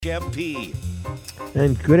MP.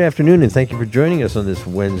 And good afternoon, and thank you for joining us on this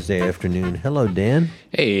Wednesday afternoon. Hello, Dan.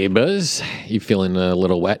 Hey, Buzz. You feeling a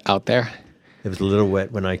little wet out there? It was a little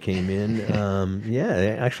wet when I came in.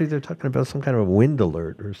 Yeah, actually, they're talking about some kind of a wind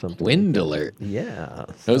alert or something. Wind alert. Yeah.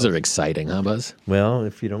 Those are exciting, huh, Buzz? Well,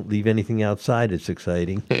 if you don't leave anything outside, it's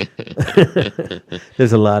exciting.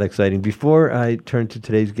 There's a lot exciting. Before I turn to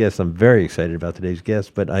today's guest, I'm very excited about today's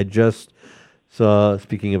guest, but I just saw,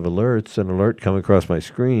 speaking of alerts, an alert come across my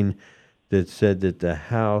screen that said that the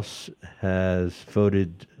House has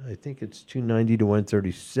voted, I think it's 290 to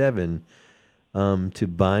 137, to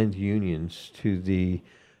bind unions to the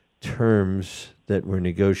terms that were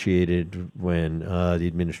negotiated when the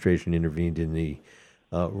administration intervened in the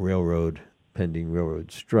pending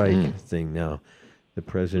railroad strike thing. Now, the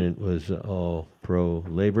president was all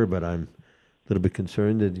pro-labor, but I'm a little bit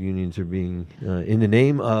concerned that the unions are being, in the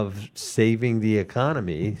name of saving the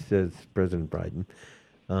economy, says President Biden,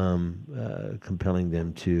 compelling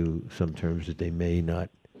them to some terms that they may not.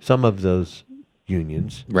 Some of those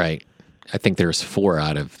unions, Right. I think there's 4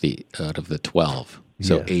 out of the 12.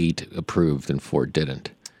 So Yes. 8 approved and 4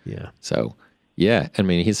 didn't. yeah, So, yeah, I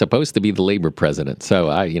mean, he's supposed to be the labor president. So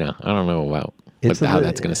I don't know about how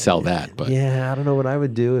that's going to sell that, but yeah, I don't know what I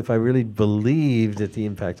would do if I really believed that the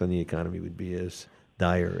impact on the economy would be as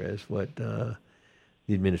dire as what the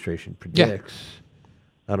administration predicts.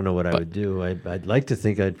 I don't know what I would do. I'd like to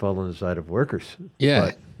think I'd fall on the side of workers. yeah,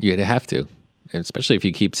 but you'd have to. And especially if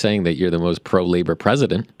you keep saying that you're the most pro-labor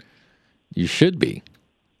president, you should be.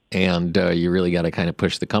 And you really got to kind of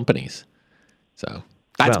push the companies. So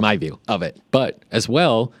that's Well- my view of it. But as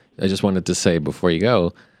well, I just wanted to say before you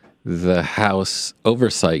go, the House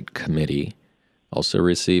Oversight Committee also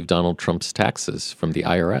received Donald Trump's taxes from the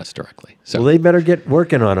IRS directly. So well, they better get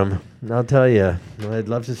working on them. I'll tell you. I'd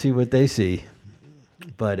love to see what they see.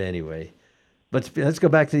 But anyway, let's go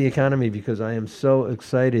back to the economy because I am so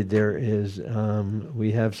excited.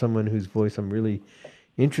 We have someone whose voice I'm really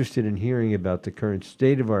interested in hearing about the current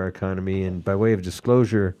state of our economy. And by way of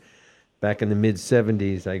disclosure, back in the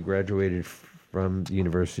mid-'70s, I graduated from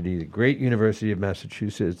the great University of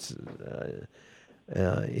Massachusetts,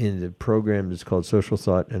 in the program that's called Social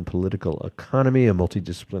Thought and Political Economy, a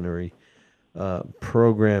multidisciplinary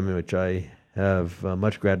program in which I have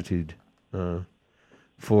much gratitude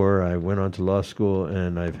for. I went on to law school,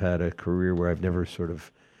 and I've had a career where I've never sort of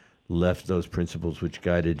left those principles which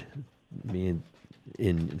guided me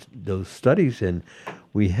in those studies. And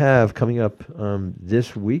we have coming up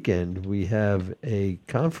this weekend, we have a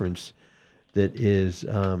conference that is,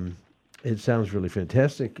 it sounds really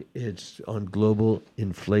fantastic. It's on global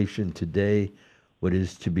inflation today, what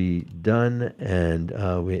is to be done, and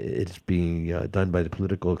it's being done by the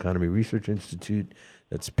Political Economy Research Institute.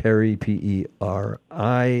 That's PERI,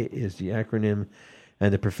 P-E-R-I is the acronym.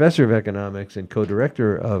 And the professor of economics and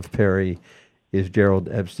co-director of PERI is Gerald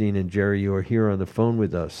Epstein. And Jerry, you're here on the phone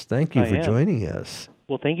with us. Thank you for joining us.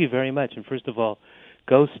 Well, thank you very much. And first of all,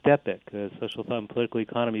 go STEPIC, the Social Thought and Political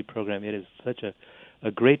Economy program. It is such a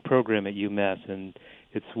great program at UMass, and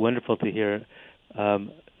it's wonderful to hear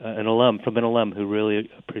an alum who really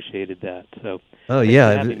appreciated that. So, oh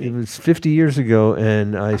yeah, it was 50 years ago,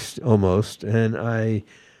 and I'm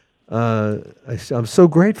so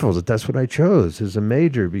grateful that that's what I chose as a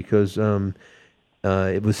major because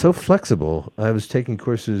it was so flexible. I was taking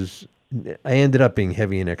courses. I ended up being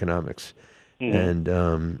heavy in economics, and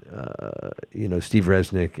Steve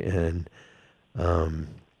Resnick and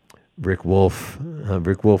Rick Wolf.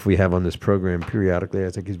 Rick Wolf we have on this program periodically. I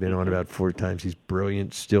think he's been on about 4 times. He's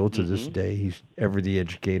brilliant still to this day. He's ever the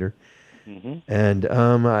educator. And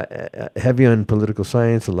heavy on political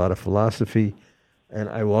science, a lot of philosophy. And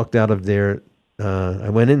I walked out of there. I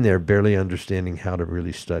went in there barely understanding how to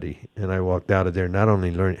really study. And I walked out of there not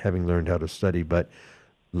only having learned how to study, but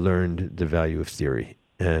learned the value of theory.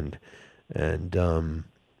 And to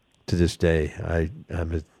this day,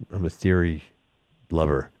 I'm a theory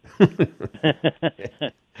lover.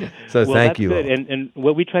 So well, thank you. Good. And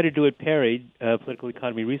what we try to do at PERI, Political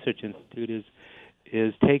Economy Research Institute,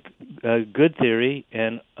 is take good theory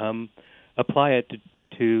and apply it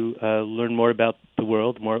to learn more about the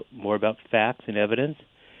world, more about facts and evidence,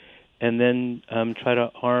 and then try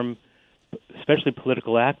to arm, especially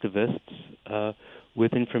political activists,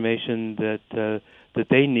 with information that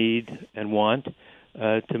they need and want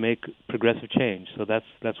to make progressive change. So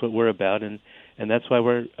that's what we're about, and that's why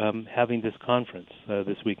we're having this conference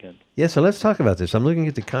this weekend. Yeah, so let's talk about this. I'm looking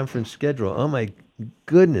at the conference schedule. Oh my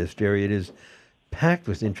goodness, Jerry, it is packed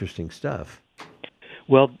with interesting stuff.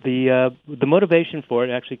 Well, the motivation for it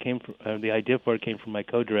actually came from the idea for it came from my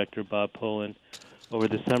co-director Bob Poland, over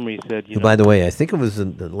the summer. He said, By the way, I think it was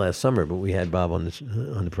in the last summer, but we had Bob on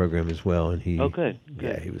on the program as well, and he. Oh, good.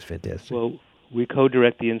 Yeah, he was fantastic. Well, we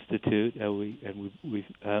co-direct the institute,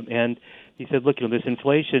 and he said, look, this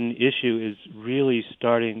inflation issue is really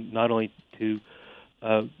starting not only to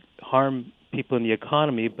harm people in the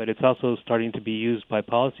economy, but it's also starting to be used by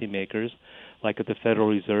policymakers, like at the Federal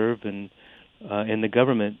Reserve and in the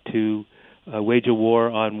government, to wage a war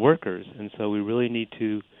on workers. And so we really need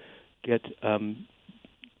to get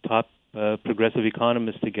top progressive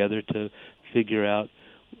economists together to figure out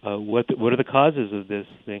what are the causes of this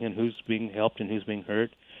thing, and who's being helped and who's being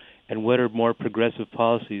hurt, and what are more progressive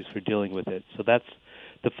policies for dealing with it. So that's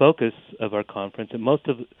the focus of our conference, and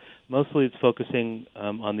mostly it's focusing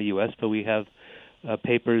on the U.S., but we have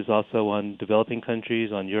papers also on developing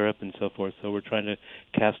countries, on Europe, and so forth. So we're trying to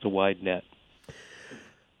cast a wide net.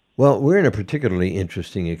 Well, we're in a particularly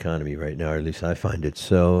interesting economy right now, or at least I find it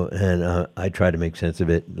so, and I try to make sense of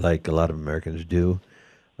it like a lot of Americans do.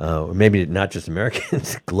 Or maybe not just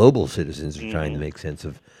Americans, global citizens are trying to make sense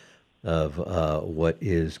of what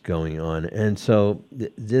is going on. And so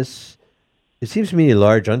this, it seems to me, a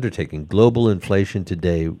large undertaking. Global inflation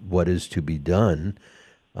today, what is to be done?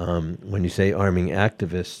 When you say arming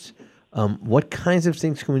activists, what kinds of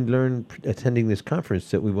things can we learn attending this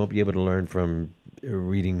conference that we won't be able to learn from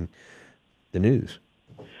reading the news?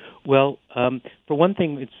 Well, for one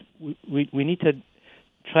thing, we need to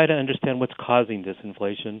try to understand what's causing this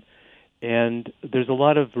inflation. And there's a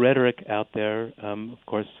lot of rhetoric out there, of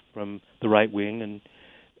course, from the right wing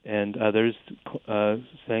and others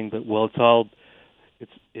saying that, well, it's all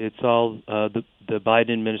the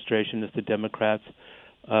Biden administration, it's the Democrats.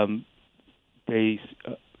 They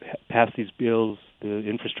passed these bills, the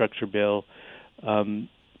infrastructure bill,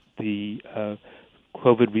 the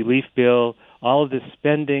COVID relief bill. All of this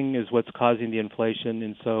spending is what's causing the inflation,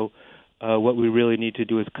 and so what we really need to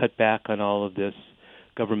do is cut back on all of this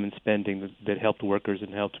government spending that helped workers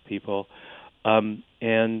and helped people. And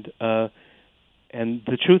the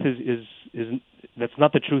truth is that's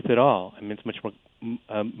not the truth at all. I mean, it's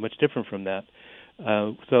much different from that.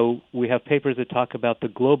 So we have papers that talk about the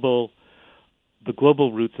global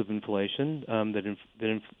roots of inflation.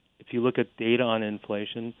 If you look at data on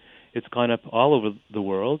inflation, it's gone up all over the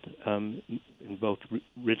world, in both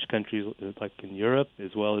rich countries like in Europe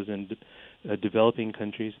as well as in developing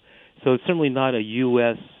countries. So it's certainly not a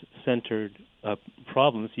U.S.-centered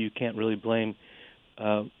problem, so you can't really blame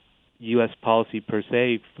U.S. policy per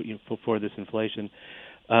se for this inflation.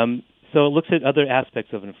 So it looks at other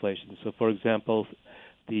aspects of inflation. So, for example,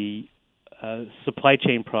 the supply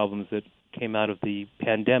chain problems that came out of the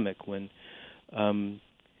pandemic when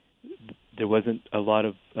there wasn't a lot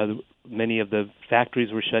of many of the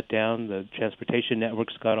factories were shut down, the transportation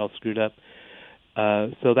networks got all screwed up.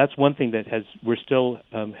 So that's one thing that we're still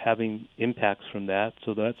having impacts from that.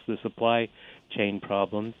 So that's the supply chain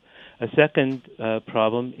problems. A second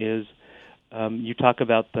problem is you talk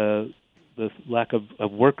about the lack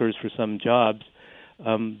of workers for some jobs.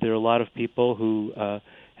 There are a lot of people who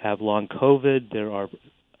have long COVID. There are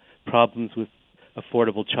problems with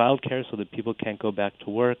affordable child care so that people can't go back to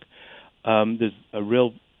work. There's a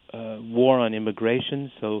real war on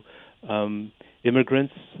immigration. So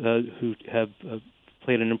immigrants who have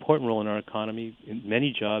played an important role in our economy in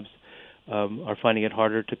many jobs are finding it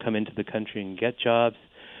harder to come into the country and get jobs.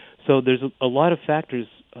 So there's a lot of factors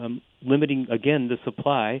limiting, again, the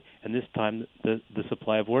supply, and this time the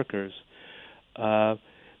supply of workers.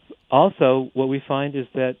 Also, what we find is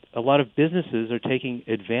that a lot of businesses are taking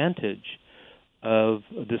advantage of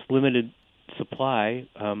this limited supply,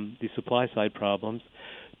 the supply-side problems,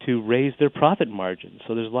 to raise their profit margins.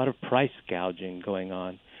 So there's a lot of price gouging going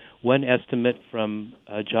on. One estimate from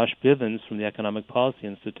Josh Bivens from the Economic Policy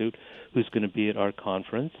Institute, who's going to be at our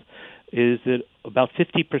conference, is that about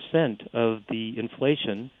 50% of the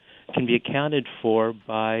inflation can be accounted for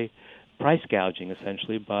by price gouging,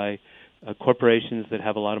 essentially, by corporations that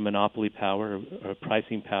have a lot of monopoly power or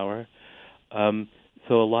pricing power.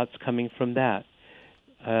 So a lot's coming from that.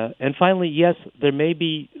 And finally, yes, there may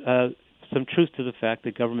be some truth to the fact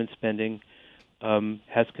that government spending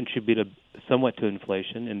has contributed somewhat to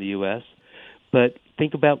inflation in the U.S., but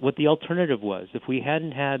think about what the alternative was. If we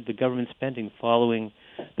hadn't had the government spending following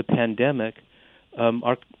the pandemic,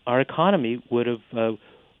 our economy would have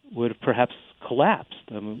perhaps collapsed.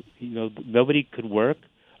 Nobody could work,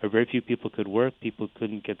 or very few people could work. People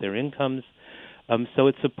couldn't get their incomes. So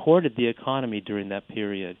it supported the economy during that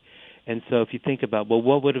period. And so if you think about, well,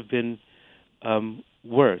 what would have been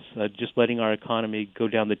worse, just letting our economy go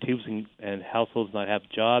down the tubes and households not have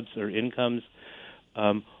jobs or incomes,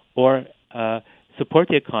 or support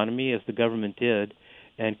the economy as the government did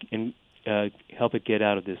and help it get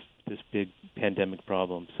out of this big pandemic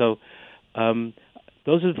problem. So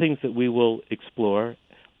those are the things that we will explore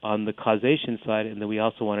on the causation side, and then we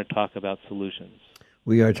also want to talk about solutions.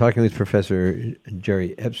 We are talking with Professor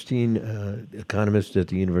Jerry Epstein, economist at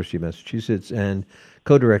the University of Massachusetts and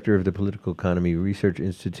co-director of the Political Economy Research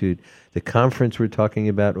Institute. The conference we're talking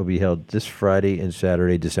about will be held this Friday and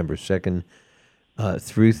Saturday, December 2nd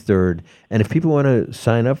through 3rd. And if people want to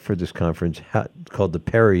sign up for this conference, called the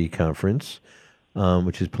Perry Conference,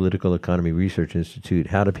 which is Political Economy Research Institute,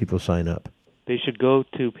 how do people sign up? They should go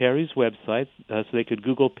to Perry's website, so they could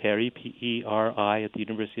Google Perry, P-E-R-I, at the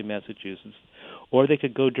University of Massachusetts, or they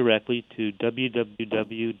could go directly to www.perry,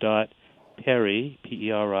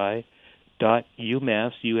 P-E-R-I,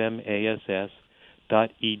 .umass, U-M-A-S-S,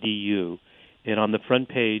 .edu. And on the front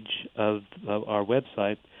page of our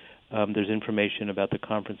website, there's information about the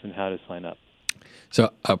conference and how to sign up.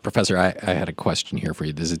 So, Professor, I had a question here for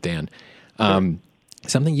you. This is Dan.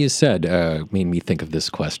 Something you said made me think of this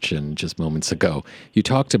question just moments ago. You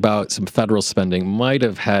talked about some federal spending might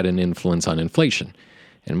have had an influence on inflation.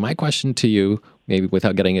 And my question to you, maybe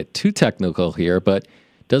without getting it too technical here, but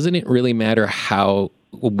doesn't it really matter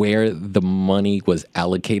where the money was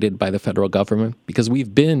allocated by the federal government? Because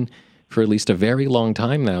we've been, for at least a very long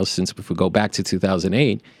time now, since if we go back to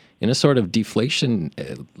 2008, in a sort of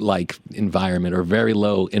deflation-like environment, or very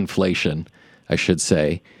low inflation, I should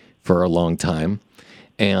say, for a long time.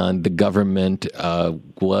 And the government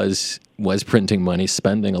was printing money,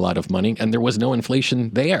 spending a lot of money, and there was no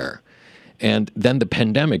inflation there. And then the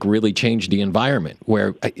pandemic really changed the environment,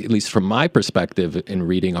 where, at least from my perspective in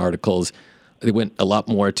reading articles, it went a lot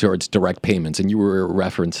more towards direct payments. And you were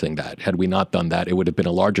referencing that. Had we not done that, it would have been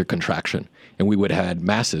a larger contraction, and we would have had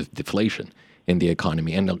massive deflation in the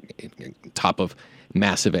economy, and on top of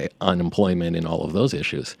massive unemployment and all of those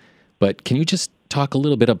issues. But can you just talk a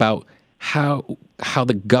little bit about how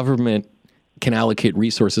the government can allocate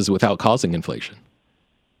resources without causing inflation?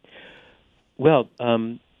 Well,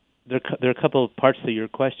 there are a couple of parts to your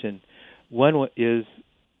question. One is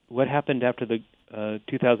what happened after the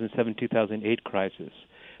 2007-2008 crisis.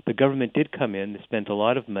 The government did come in, they spent a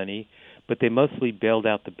lot of money, but they mostly bailed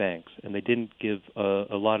out the banks, and they didn't give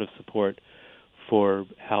a lot of support for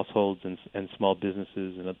households and small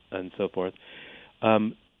businesses and so forth.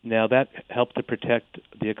 Now, that helped to protect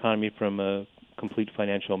the economy from a complete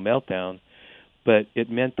financial meltdown, but it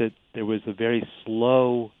meant that there was a very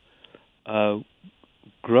slow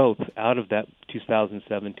growth out of that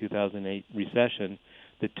 2007-2008 recession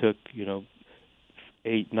that took,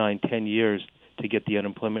 8, 9, 10 years to get the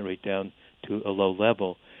unemployment rate down to a low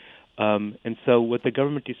level. And so what the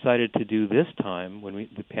government decided to do this time, when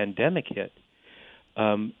the pandemic hit,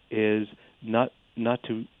 is not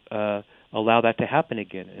to allow that to happen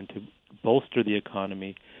again, and to bolster the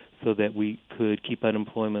economy so that we could keep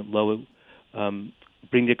unemployment low,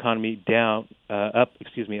 bring the economy up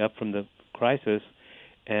from the crisis,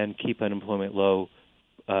 and keep unemployment low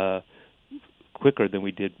quicker than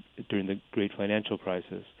we did during the great financial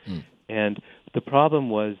crisis. And the problem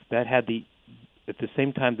was that at the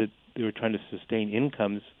same time that they were trying to sustain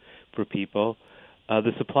incomes for people,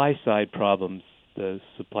 the supply side problems, the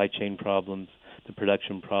supply chain problems, the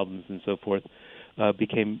production problems, and so forth,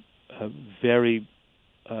 became very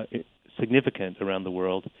significant around the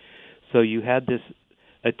world. So you had this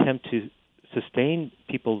attempt to sustain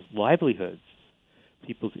people's livelihoods,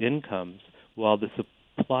 people's incomes, while the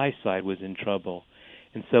supply side was in trouble.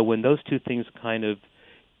 And so when those two things kind of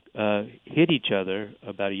hit each other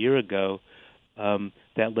about a year ago,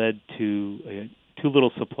 that led to too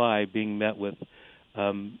little supply being met with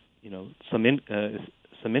some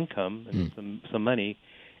income and some money,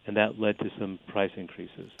 and that led to some price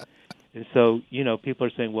increases. And so, people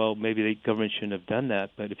are saying, well, maybe the government shouldn't have done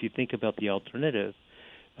that. But if you think about the alternative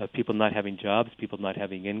of people not having jobs, people not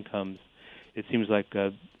having incomes, it seems like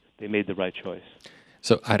they made the right choice.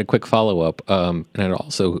 So I had a quick follow-up, and it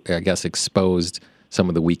also, I guess, exposed some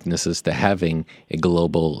of the weaknesses to having a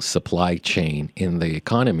global supply chain in the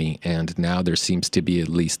economy. And now there seems to be at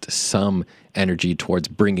least some energy towards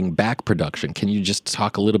bringing back production. Can you just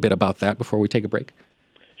talk a little bit about that before we take a break?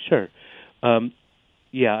 Sure.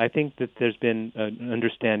 I think that there's been an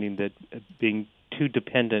understanding that being too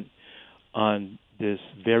dependent on this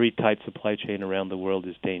very tight supply chain around the world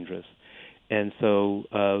is dangerous. And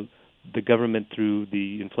so the government, through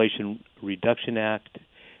the Inflation Reduction Act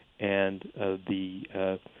and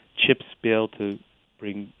the CHIPS bill to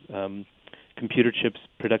bring computer chips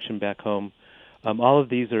production back home, all of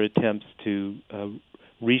these are attempts to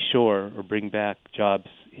reshore or bring back jobs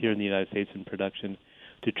here in the United States in production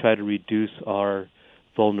to try to reduce our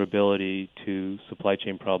vulnerability to supply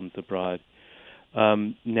chain problems abroad.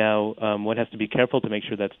 Now, one has to be careful to make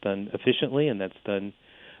sure that's done efficiently, and that's done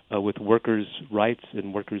with workers' rights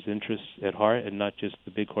and workers' interests at heart, and not just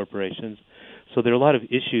the big corporations. So there are a lot of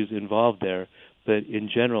issues involved there, but in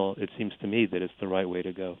general, it seems to me that it's the right way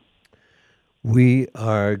to go. We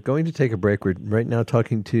are going to take a break. We're right now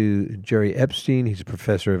talking to Jerry Epstein. He's a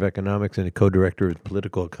professor of economics and a co-director of the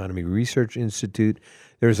Political Economy Research Institute.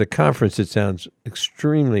 There's a conference that sounds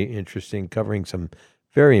extremely interesting, covering some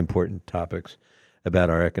very important topics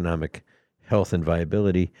about our economic health and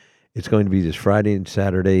viability. It's going to be this Friday and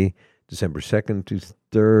Saturday, December 2nd to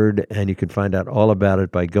 3rd, and you can find out all about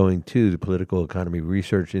it by going to the Political Economy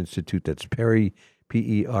Research Institute. That's PERI,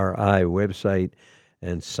 P-E-R-I website,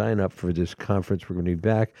 and sign up for this conference. We're going to be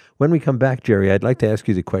back. When we come back, Jerry, I'd like to ask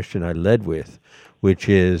you the question I led with, which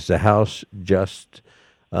is the House just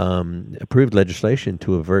approved legislation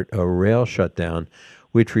to avert a rail shutdown,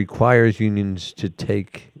 which requires unions to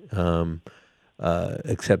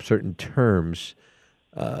accept certain terms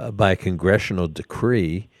by a congressional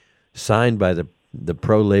decree signed by the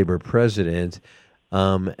pro-labor president,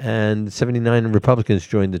 and 79 Republicans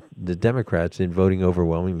joined the Democrats in voting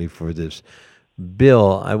overwhelmingly for this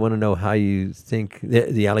bill. I want to know how you think.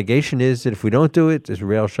 The allegation is that if we don't do it, this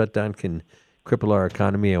rail shutdown can cripple our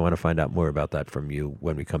economy. I want to find out more about that from you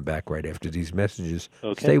when we come back right after these messages.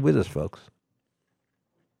 Okay. Stay with us, folks.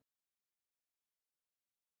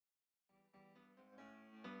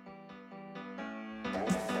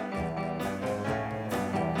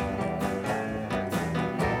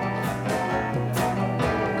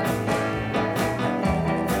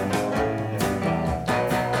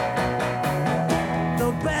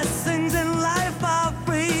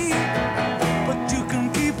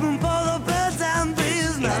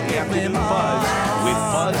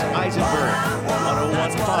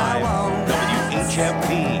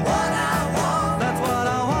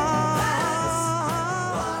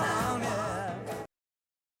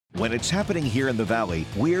 When it's happening here in the Valley,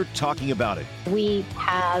 we're talking about it. We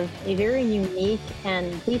have a very unique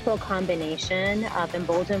and lethal combination of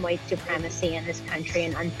emboldened white supremacy in this country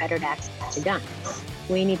and unfettered access to guns.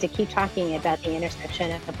 We need to keep talking about the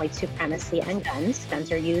intersection of white supremacy and guns.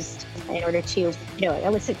 Guns are used in order to,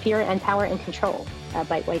 elicit fear and power and control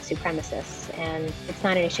by white supremacists. And it's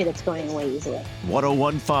not an issue that's going away easily.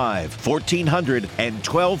 1015, 1400, and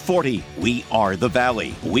 1240. We are the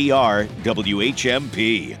Valley. We are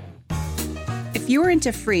WHMP. If you are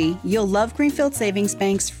into free, you'll love Greenfield Savings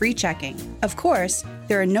Bank's free checking. Of course,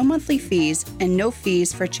 there are no monthly fees and no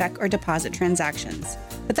fees for check or deposit transactions.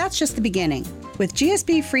 But that's just the beginning. With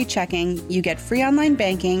GSB Free Checking, you get free online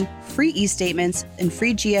banking, free e-statements, and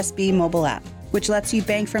free GSB mobile app, which lets you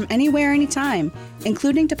bank from anywhere, anytime,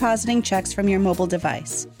 including depositing checks from your mobile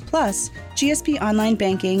device. Plus, GSB Online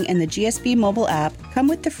Banking and the GSB mobile app come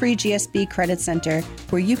with the free GSB Credit Center,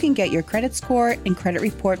 where you can get your credit score and credit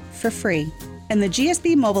report for free. And the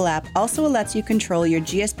GSB mobile app also lets you control your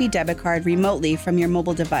GSB debit card remotely from your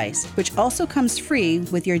mobile device, which also comes free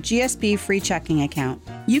with your GSB free checking account.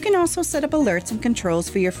 You can also set up alerts and controls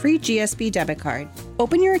for your free GSB debit card.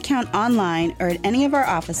 Open your account online or at any of our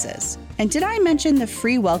offices. And did I mention the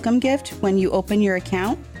free welcome gift when you open your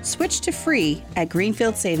account? Switch to free at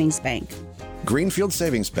Greenfield Savings Bank. Greenfield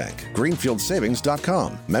Savings Bank,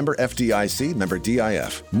 greenfieldsavings.com. Member FDIC, member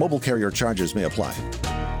DIF. Mobile carrier charges may apply.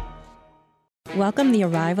 Welcome the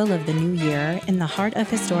arrival of the new year in the heart of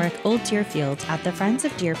historic Old Deerfield at the Friends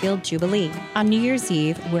of Deerfield Jubilee. On New Year's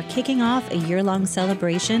Eve, we're kicking off a year-long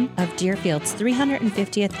celebration of Deerfield's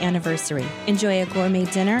 350th anniversary. Enjoy a gourmet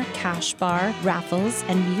dinner, cash bar, raffles,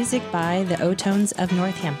 and music by the O-Tones of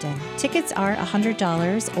Northampton. Tickets are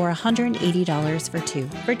 $100 or $180 for two.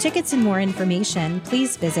 For tickets and more information,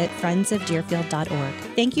 please visit friendsofdeerfield.org.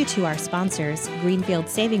 Thank you to our sponsors, Greenfield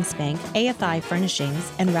Savings Bank, AFI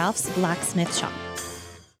Furnishings, and Ralph's Blacksmith Shop.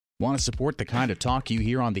 Want to support the kind of talk you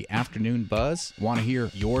hear on the Afternoon Buzz? Want to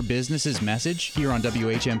hear your business's message here on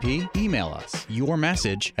WHMP? Email us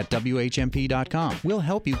yourmessage@WHMP.com. We'll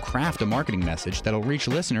help you craft a marketing message that'll reach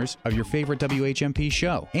listeners of your favorite WHMP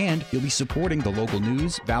show. And you'll be supporting the local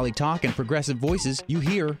news, Valley Talk, and progressive voices you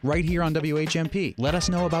hear right here on WHMP. Let us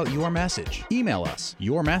know about your message. Email us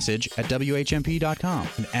yourmessage@WHMP.com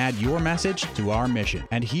and add your message to our mission.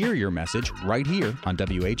 And hear your message right here on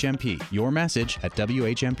WHMP. Your message at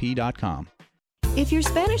WHMP.com. If your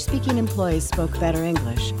Spanish-speaking employees spoke better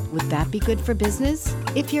English, would that be good for business?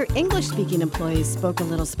 If your English-speaking employees spoke a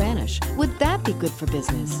little Spanish, would that be good for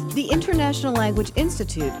business? The International Language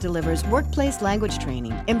Institute delivers workplace language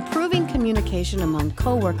training, improving communication among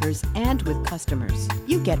coworkers and with customers.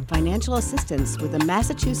 You get financial assistance with the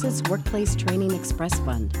Massachusetts Workplace Training Express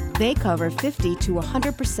Fund. They cover 50 to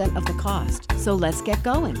 100% of the cost. So let's get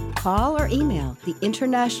going. Call or email the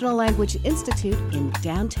International Language Institute in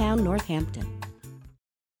downtown Northampton.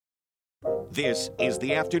 This is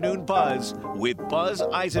the Afternoon Buzz with Buzz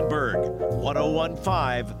Eisenberg,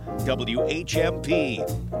 1015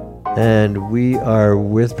 WHMP. And we are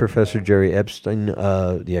with Professor Jerry Epstein,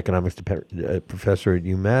 the economics professor at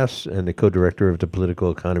UMass and the co-director of the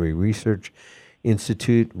Political Economy Research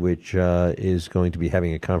Institute, which is going to be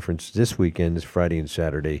having a conference this weekend, this Friday and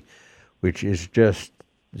Saturday, which is just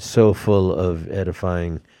so full of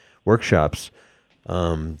edifying workshops.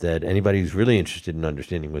 That anybody who's really interested in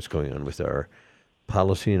understanding what's going on with our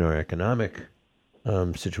policy and our economic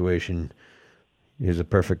situation is a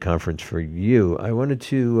perfect conference for you. I wanted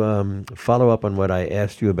to follow up on what I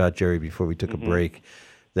asked you about, Jerry, before we took a break.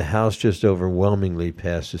 The House just overwhelmingly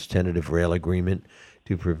passed this tentative rail agreement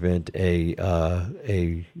to prevent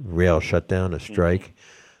a rail shutdown, a strike.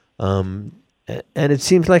 And it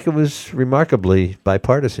seems like it was remarkably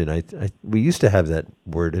bipartisan. We used to have that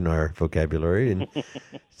word in our vocabulary, and it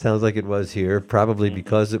sounds like it was here, probably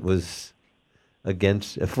because it was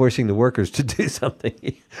against forcing the workers to do something.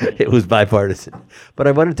 It was bipartisan. But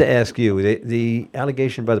I wanted to ask you, the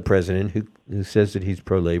allegation by the president, who says that he's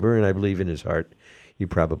pro-labor, and I believe in his heart he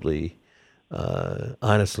probably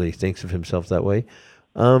honestly thinks of himself that way.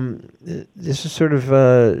 This is sort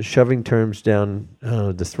of shoving terms down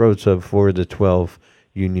the throats of 4 of the 12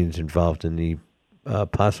 unions involved in the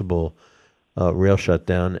possible rail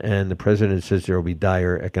shutdown, and the president says there will be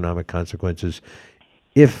dire economic consequences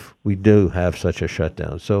if we do have such a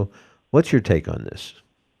shutdown. So what's your take on this?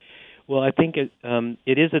 Well, I think it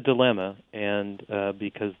is a dilemma, and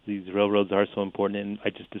because these railroads are so important, and I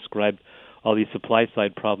just described all these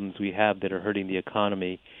supply-side problems we have that are hurting the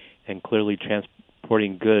economy, and clearly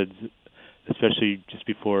transporting goods, especially just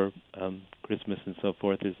before Christmas and so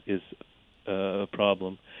forth, is a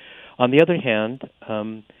problem. On the other hand,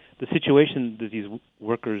 the situation that these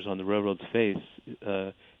workers on the railroads face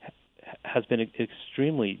has been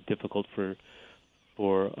extremely difficult for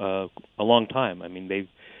a long time. I mean,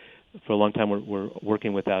 for a long time were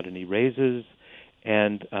working without any raises,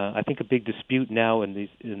 and I think a big dispute now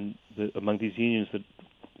among these unions that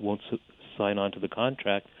won't sign on to the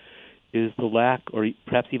contract is the lack or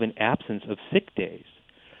perhaps even absence of sick days.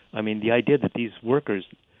 I mean, the idea that these workers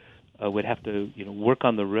would have to work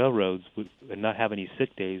on the railroads and not have any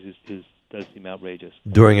sick days does seem outrageous.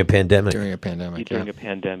 During a pandemic. During a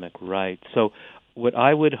pandemic, right. So what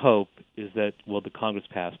I would hope is that, the Congress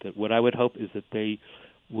passed it. What I would hope is that that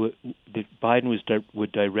Biden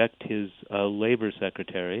would direct his labor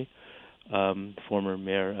secretary, former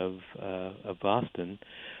mayor of Boston,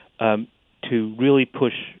 to really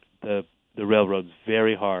push the railroads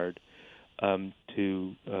very hard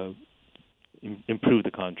to improve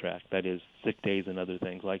the contract, that is, sick days and other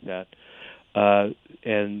things like that,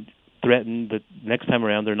 and threaten that next time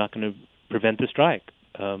around they're not going to prevent the strike.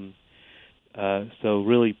 So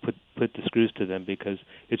really put the screws to them, because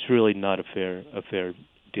it's really not a fair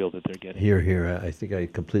deal that they're getting. Here. I think I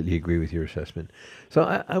completely agree with your assessment. So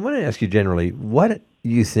I want to ask you generally, what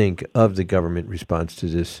you think of the government response to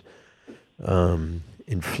this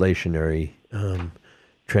inflationary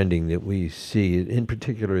trending that we see, in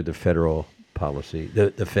particular the federal policy,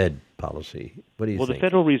 the Fed policy. What do you think? Well, the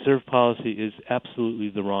Federal Reserve policy is absolutely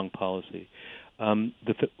the wrong policy.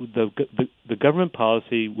 The government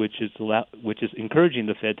policy, which is encouraging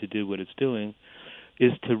the Fed to do what it's doing,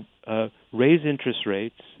 is to raise interest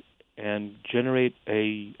rates and generate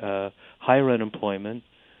a higher unemployment,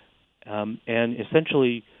 and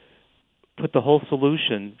essentially put the whole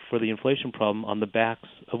solution for the inflation problem on the backs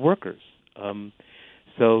of workers.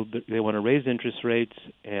 So they want to raise interest rates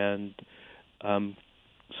and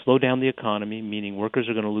slow down the economy, meaning workers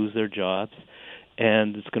are going to lose their jobs,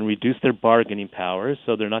 and it's going to reduce their bargaining power,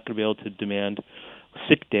 so they're not going to be able to demand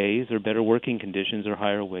sick days or better working conditions or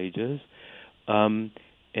higher wages. And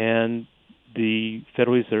the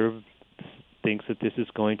Federal Reserve thinks that this is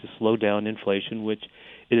going to slow down inflation, which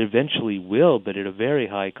it eventually will, but at a very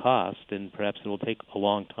high cost, and perhaps it will take a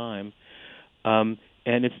long time. And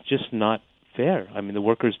it's just not fair. I mean, the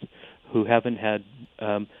workers who haven't had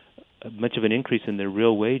much of an increase in their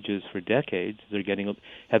real wages for decades,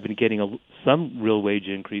 have been getting some real wage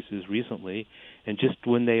increases recently, and just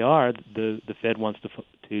when they are, the Fed wants to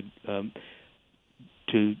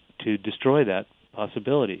to destroy that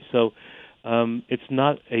possibility. So it's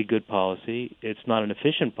not a good policy. It's not an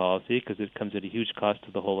efficient policy because it comes at a huge cost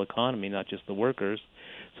to the whole economy, not just the workers.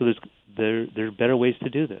 So there are better ways to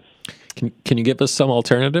do this. Can you give us some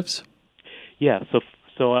alternatives? Yeah.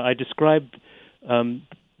 So I described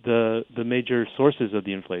the major sources of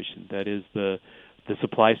the inflation. That is the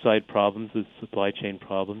supply side problems, the supply chain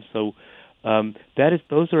problems. So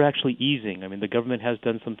those are actually easing. I mean, the government has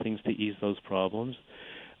done some things to ease those problems,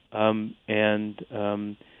 and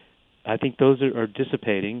I think those are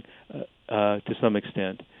dissipating to some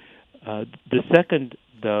extent. The second,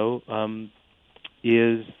 though,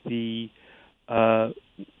 is the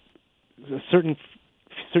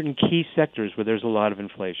certain key sectors where there's a lot of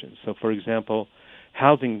inflation. So, for example,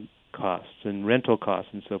 housing costs and rental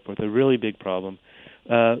costs and so forth are a really big problem.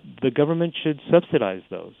 The government should subsidize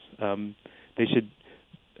those. They should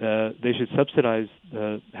subsidize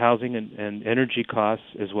housing and energy costs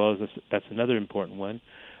as well as that's another important one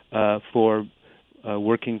for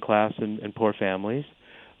working class and poor families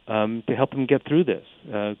to help them get through this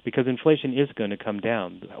because inflation is going to come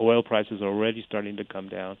down. The oil prices are already starting to come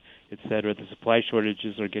down, et cetera. The supply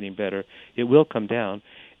shortages are getting better. It will come down.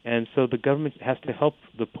 And so the government has to help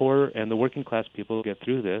the poor and the working class people get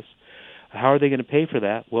through this. How are they going to pay for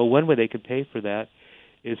that? Well, one way they could pay for that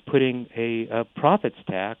is putting a profits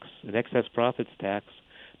tax, an excess profits tax,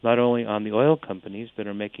 not only on the oil companies that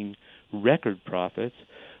are making record profits,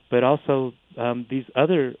 but also these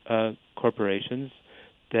other corporations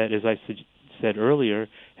that, as I said earlier,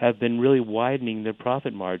 have been really widening their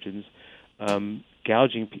profit margins,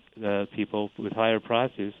 gouging people with higher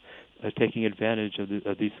prices, taking advantage of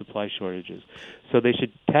these supply shortages. So they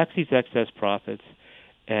should tax these excess profits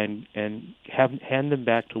and hand them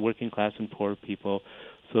back to working class and poor people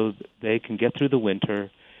so they can get through the winter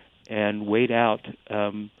and wait out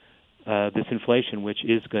this inflation, which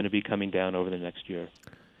is going to be coming down over the next year.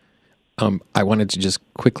 I wanted to just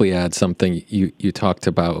quickly add something. You talked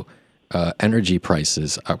about energy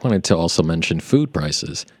prices. I wanted to also mention food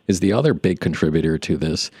prices is the other big contributor to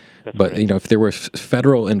this. That's but, right. If there were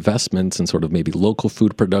federal investments in sort of maybe local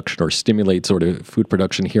food production or stimulate sort of food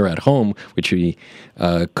production here at home, which we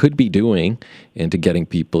could be doing into getting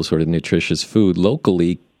people sort of nutritious food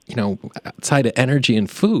locally, outside of energy and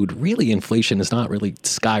food, really inflation is not really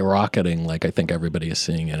skyrocketing like I think everybody is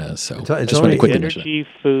seeing it as. So it's just want to quickly mention energy,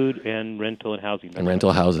 food, and rental and housing. and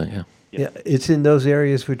rental housing, yeah. Yeah, it's in those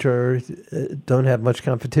areas which don't have much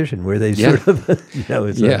competition, where they sort of,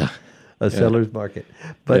 it's a seller's market.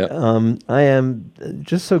 But I am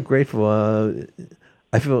just so grateful.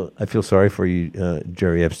 I feel sorry for you,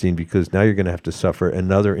 Jerry Epstein, because now you're going to have to suffer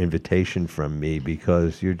another invitation from me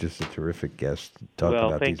because you're just a terrific guest. Talk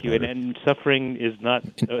about thank these you. matters. And suffering is not.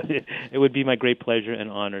 It would be my great pleasure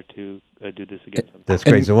and honor to do this again sometime. That's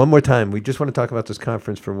great. So one more time, we just want to talk about this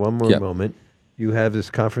conference for one more moment. You have this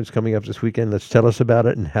conference coming up this weekend. Let's tell us about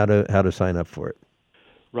it and how to sign up for it.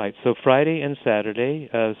 Right. So Friday and Saturday,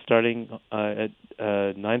 starting at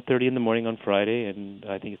 9:30 in the morning on Friday, and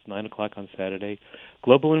I think it's 9 o'clock on Saturday.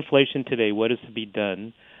 Global Inflation Today, What is to be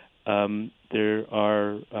done? There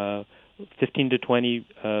are 15 to 20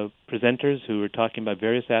 presenters who are talking about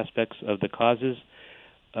various aspects of the causes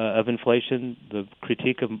of inflation, the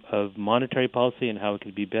critique of monetary policy and how it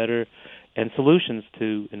could be better, and solutions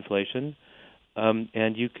to inflation.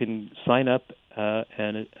 And you can sign up at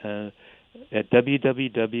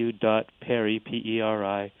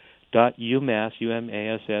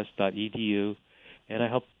www.peri.umass.edu, and I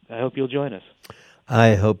hope you'll join us.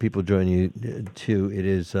 I hope people join you too. It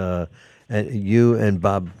is you and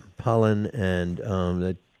Bob Pollan and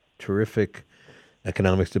the terrific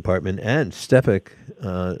economics department and STEPIC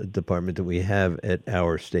department that we have at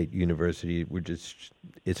our state university.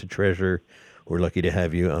 It's a treasure. We're lucky to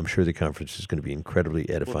have you. I'm sure the conference is going to be incredibly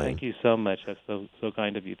edifying. Well, thank you so much. That's so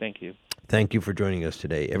kind of you. Thank you. Thank you for joining us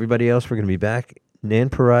today. Everybody else, we're going to be back. Nan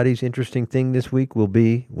Parati's interesting thing this week will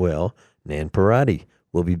be, Nan Parati.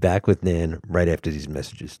 We'll be back with Nan right after these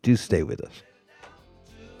messages. Do stay with us.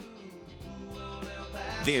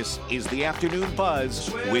 This is the Afternoon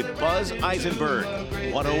Buzz with Buzz Eisenberg,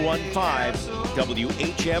 101.5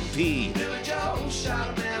 WHMP.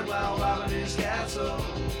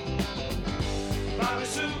 Bobby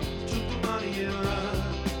Sue took the money and run.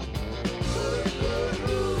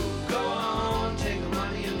 Go on, take the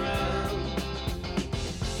money and run.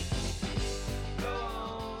 Go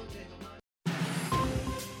on, take the money.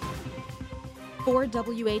 For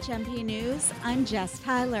WHMP News, I'm Jess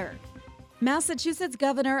Tyler. Massachusetts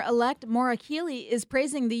Governor-elect Maura Healey is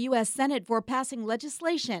praising the U.S. Senate for passing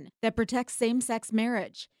legislation that protects same-sex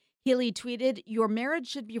marriage. Healy tweeted, "Your marriage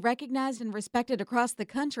should be recognized and respected across the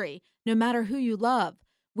country, no matter who you love.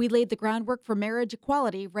 We laid the groundwork for marriage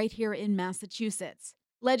equality right here in Massachusetts."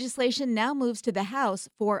 Legislation now moves to the House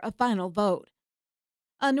for a final vote.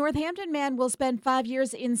 A Northampton man will spend 5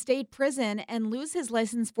 years in state prison and lose his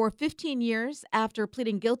license for 15 years after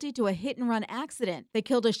pleading guilty to a hit-and-run accident that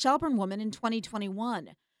killed a Shelburne woman in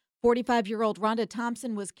 2021. 45-year-old Rhonda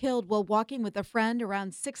Thompson was killed while walking with a friend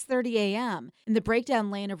around 6:30 a.m. in the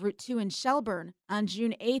breakdown lane of Route 2 in Shelburne on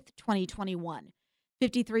June 8, 2021.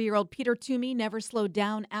 53-year-old Peter Toomey never slowed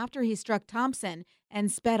down after he struck Thompson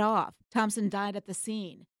and sped off. Thompson died at the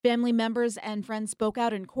scene. Family members and friends spoke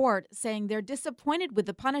out in court, saying they're disappointed with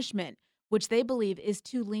the punishment, which they believe is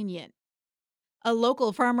too lenient. A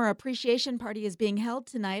local farmer appreciation party is being held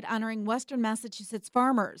tonight honoring Western Massachusetts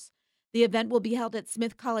farmers. The event will be held at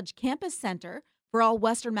Smith College Campus Center for all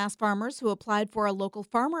Western Mass farmers who applied for a local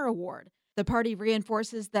farmer award. The party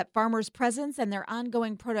reinforces that farmers' presence and their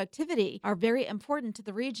ongoing productivity are very important to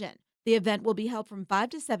the region. The event will be held from 5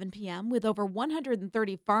 to 7 p.m. with over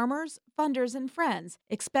 130 farmers, funders, and friends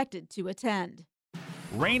expected to attend.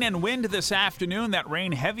 Rain and wind this afternoon. That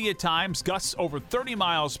rain heavy at times, gusts over 30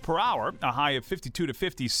 miles per hour, a high of 52 to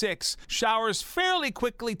 56. Showers fairly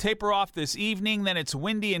quickly taper off this evening. Then it's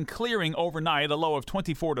windy and clearing overnight, a low of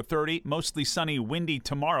 24 to 30. Mostly sunny, windy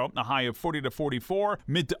tomorrow, a high of 40 to 44.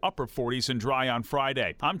 Mid to upper 40s and dry on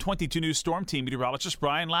Friday. I'm 22 News Storm Team meteorologist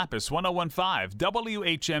Brian Lapis, 1015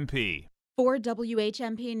 WHMP. For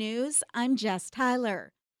WHMP News, I'm Jess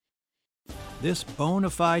Tyler. This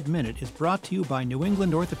bona fide minute is brought to you by New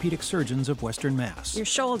England Orthopedic Surgeons of Western Mass. Your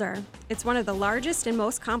shoulder. It's one of the largest and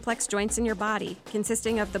most complex joints in your body,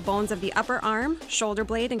 consisting of the bones of the upper arm, shoulder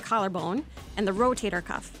blade, and collarbone, and the rotator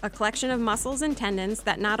cuff, a collection of muscles and tendons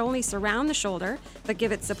that not only surround the shoulder, but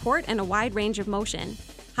give it support and a wide range of motion.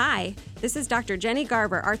 Hi, this is Dr. Jenny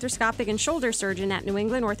Garber, arthroscopic and shoulder surgeon at New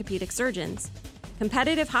England Orthopedic Surgeons.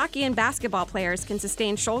 Competitive hockey and basketball players can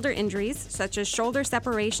sustain shoulder injuries, such as shoulder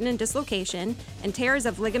separation and dislocation, and tears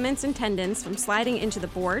of ligaments and tendons from sliding into the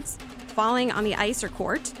boards, falling on the ice or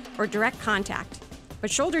court, or direct contact.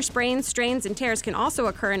 But shoulder sprains, strains, and tears can also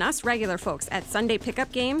occur in us regular folks at Sunday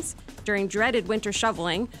pickup games, during dreaded winter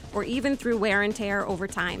shoveling, or even through wear and tear over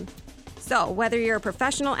time. So, whether you're a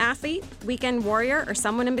professional athlete, weekend warrior, or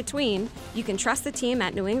someone in between, you can trust the team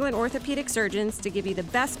at New England Orthopedic Surgeons to give you the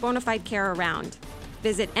best bona fide care around.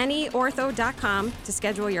 Visit neortho.com to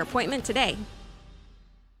schedule your appointment today.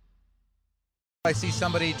 I see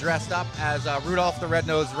somebody dressed up as Rudolph the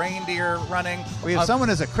Red-Nosed Reindeer running. We have someone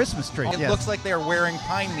as a Christmas tree. It looks like they're wearing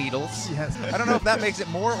pine needles. Yes. I don't know if that makes it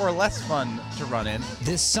more or less fun to run in.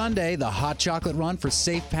 This Sunday, the Hot Chocolate Run for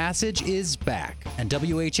Safe Passage is back, and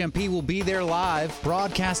WHMP will be there live,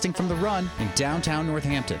 broadcasting from the run in downtown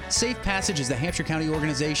Northampton. Safe Passage is the Hampshire County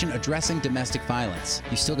organization addressing domestic violence.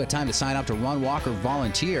 You still got time to sign up to run, walk, or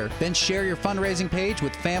volunteer. Then share your fundraising page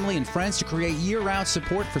with family and friends to create year-round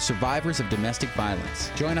support for survivors of domestic violence.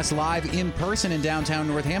 Join us live in person in downtown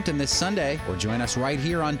Northampton this Sunday, or join us right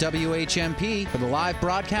here on WHMP for the live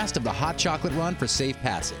broadcast of the Hot Chocolate Run for Safe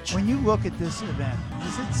Passage. When you look at this event,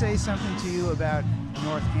 does it say something to you about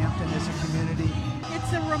Northampton as a community?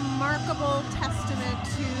 It's a remarkable testament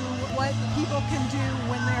to what people can do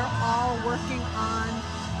when they're all working on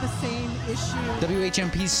the same issue.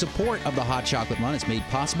 WHMP's support of the Hot Chocolate Run is made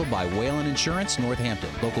possible by Whalen Insurance Northampton.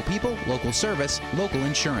 Local people, local service, local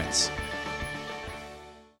insurance.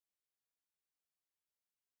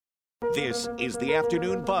 This is the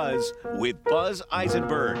Afternoon Buzz with Buzz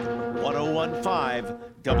Eisenberg, 1015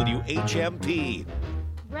 WHMP.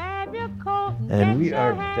 And we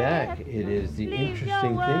are back. It is the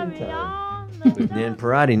interesting thing time with Nan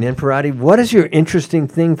Parati. Nan Parati, what is your interesting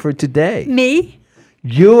thing for today? Me?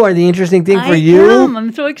 You are the interesting thing for you? I am.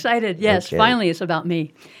 I'm so excited. Yes, Okay. Finally it's about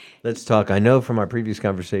me. Let's talk. I know from our previous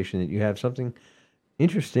conversation that you have something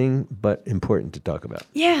interesting but important to talk about.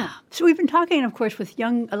 Yeah. So we've been talking, of course, with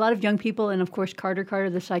a lot of young people, and of course Carter,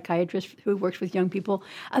 the psychiatrist who works with young people,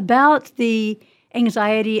 about the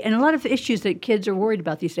anxiety and a lot of issues that kids are worried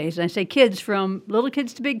about these days. And I say kids, from little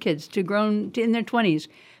kids to big kids to grown to in their 20s.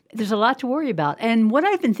 There's a lot to worry about. And what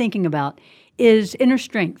I've been thinking about is inner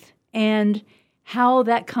strength and how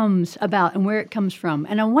that comes about and where it comes from.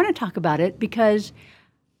 And I want to talk about it because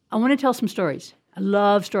I want to tell some stories. I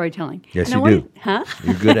love storytelling. Yes, and you do. Huh?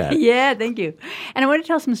 You're good at it. Yeah, thank you. And I want to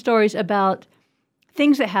tell some stories about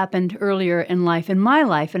things that happened earlier in life, in my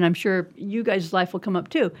life, and I'm sure you guys' life will come up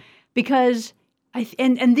too, because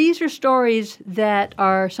and these are stories that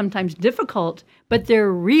are sometimes difficult, but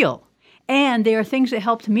they're real, and they are things that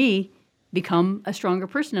helped me become a stronger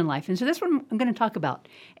person in life. And so that's what I'm going to talk about.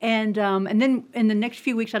 And then in the next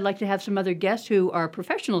few weeks, I'd like to have some other guests who are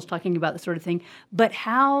professionals talking about this sort of thing, but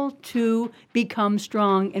how to become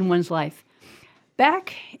strong in one's life.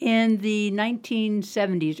 Back in the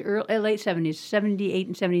 1970s, late 70s, 78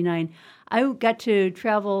 and 79, I got to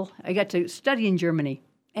travel. I got to study in Germany.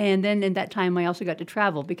 And then in that time, I also got to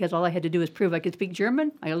travel because all I had to do was prove I could speak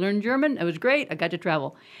German. I learned German. It was great. I got to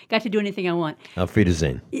travel. Got to do anything I want. Auf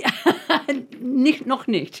Wiedersehen. Noch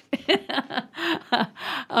nicht.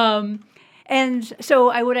 And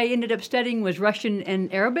so what I ended up studying was Russian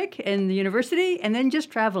and Arabic in the university, and then just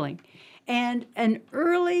traveling. And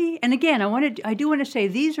again, I do want to say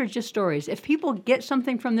these are just stories. If people get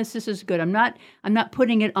something from this is good. I'm not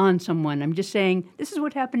putting it on someone. I'm just saying this is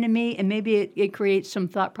what happened to me, and maybe it creates some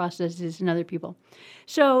thought processes in other people.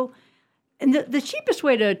 So, and the cheapest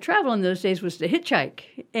way to travel in those days was to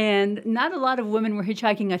hitchhike. And not a lot of women were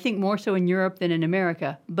hitchhiking, I think more so in Europe than in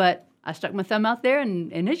America. But I stuck my thumb out there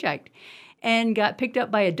and hitchhiked. And got picked up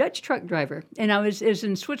by a Dutch truck driver. And it was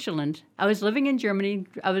in Switzerland. I was living in Germany.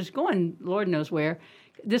 I was going Lord knows where.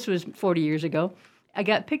 This was 40 years ago. I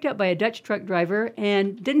got picked up by a Dutch truck driver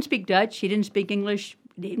and didn't speak Dutch. He didn't speak English.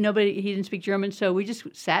 He didn't speak German. So we just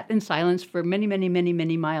sat in silence for many, many, many,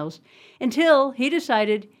 many miles until he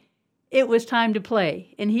decided it was time to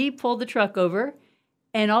play. And he pulled the truck over.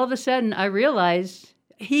 And all of a sudden, I realized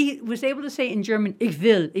he was able to say in German, ich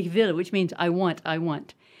will, which means I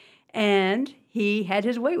want. And he had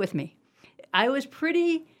his way with me. I was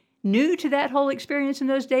pretty new to that whole experience in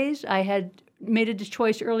those days. I had made a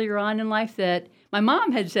choice earlier on in life that my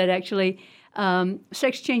mom had said, actually,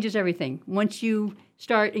 sex changes everything. Once you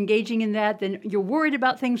start engaging in that, then you're worried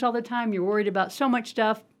about things all the time. You're worried about so much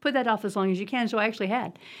stuff. Put that off as long as you can. So I actually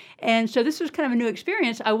had. And so this was kind of a new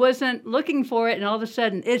experience. I wasn't looking for it, and all of a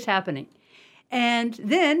sudden, it's happening. And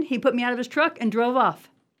then he put me out of his truck and drove off.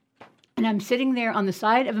 And I'm sitting there on the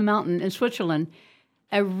side of a mountain in Switzerland.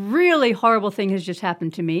 A really horrible thing has just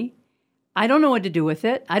happened to me. I don't know what to do with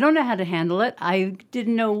it. I don't know how to handle it. I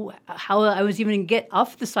didn't know how I was even going to get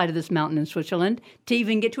off the side of this mountain in Switzerland to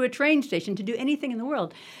even get to a train station, to do anything in the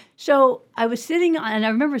world. So I was sitting, and I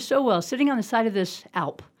remember so well, sitting on the side of this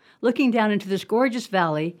Alp, looking down into this gorgeous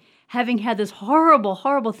valley, having had this horrible,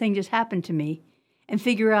 horrible thing just happen to me, and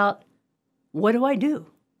figure out, what do I do?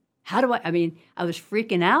 I was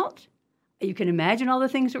freaking out. You can imagine all the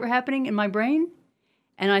things that were happening in my brain.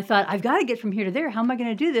 And I thought, I've got to get from here to there. How am I going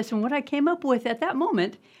to do this? And what I came up with at that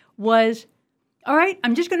moment was, all right,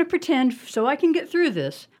 I'm just going to pretend, so I can get through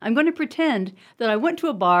this, I'm going to pretend that I went to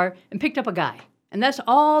a bar and picked up a guy. And that's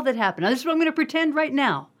all that happened. Now, this is what I'm going to pretend right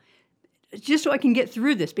now, just so I can get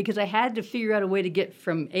through this, because I had to figure out a way to get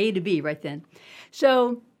from A to B right then.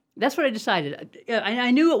 So that's what I decided.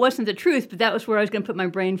 I knew it wasn't the truth, but that was where I was going to put my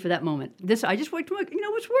brain for that moment. I just went to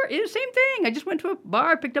what's worse? It was the same thing. I just went to a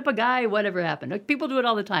bar, picked up a guy, whatever happened. People do it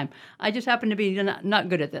all the time. I just happened to be not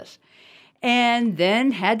good at this. And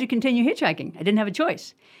then had to continue hitchhiking. I didn't have a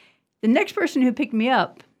choice. The next person who picked me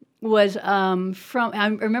up was I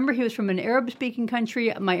remember he was from an Arab-speaking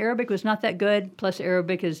country. My Arabic was not that good, plus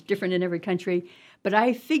Arabic is different in every country. But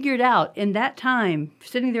I figured out in that time,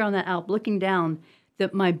 sitting there on that Alp, looking down,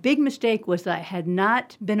 that my big mistake was that I had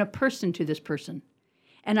not been a person to this person.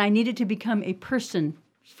 And I needed to become a person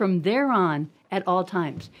from there on at all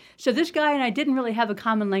times. So this guy and I didn't really have a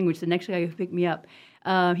common language, the next guy who picked me up.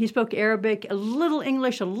 He spoke Arabic, a little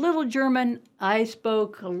English, a little German. I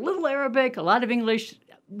spoke a little Arabic, a lot of English,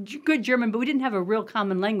 good German, but we didn't have a real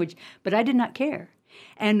common language. But I did not care.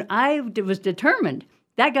 And I was determined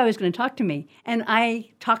that guy was going to talk to me. And I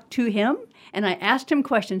talked to him. And I asked him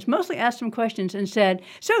questions, mostly asked him questions, and said,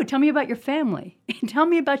 so tell me about your family. Tell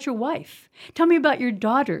me about your wife. Tell me about your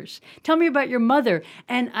daughters. Tell me about your mother.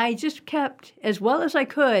 And I just kept, as well as I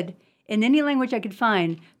could, in any language I could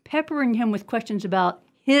find, peppering him with questions about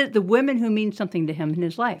the women who mean something to him in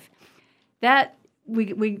his life. That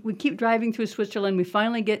we keep driving through Switzerland. We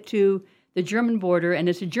finally get to the German border, and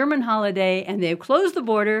it's a German holiday, and they've closed the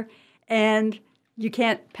border, and you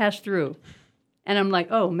can't pass through. And I'm like,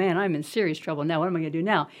 oh, man, I'm in serious trouble now. What am I going to do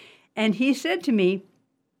now? And he said to me,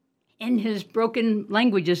 in his broken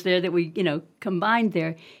languages there that we, combined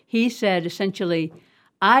there, he said, essentially,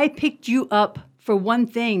 I picked you up for one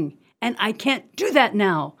thing, and I can't do that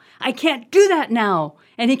now. I can't do that now.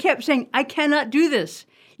 And he kept saying, I cannot do this.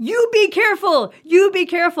 You be careful. You be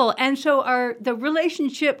careful. And so the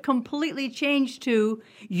relationship completely changed to,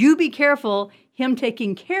 you be careful, him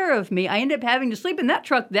taking care of me. I ended up having to sleep in that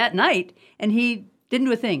truck that night, and he didn't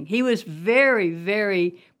do a thing. He was very,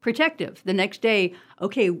 very protective. The next day,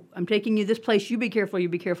 okay, I'm taking you this place. You be careful, you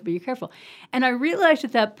be careful, be careful. And I realized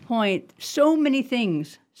at that point so many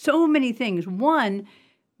things. One,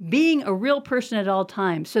 being a real person at all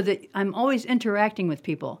times so that I'm always interacting with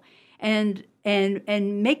people and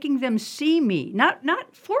making them see me,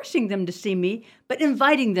 not forcing them to see me, but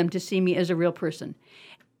inviting them to see me as a real person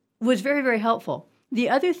was very, very helpful. The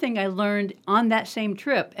other thing I learned on that same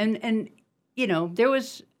trip, and you know, there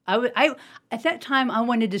was, I at that time I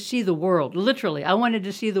wanted to see the world, literally. I wanted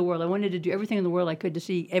to see the world. I wanted to do everything in the world I could to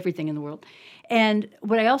see everything in the world. And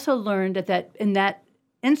what I also learned in that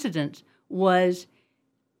incident was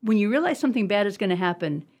when you realize something bad is going to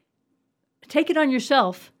happen, take it on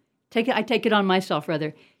yourself. I take it on myself,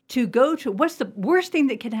 rather, to go to what's the worst thing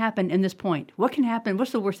that can happen in this point? What can happen?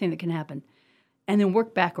 What's the worst thing that can happen? And then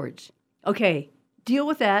work backwards. Okay, deal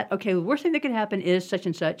with that. Okay, the worst thing that can happen is such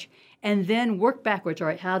and such. And then work backwards. All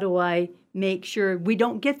right, how do I make sure we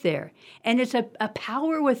don't get there? And it's a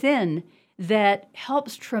power within that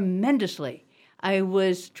helps tremendously. I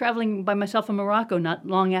was traveling by myself in Morocco not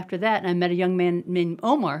long after that, and I met a young man named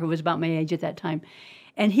Omar who was about my age at that time.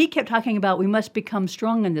 And he kept talking about we must become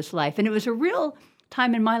strong in this life. And it was a real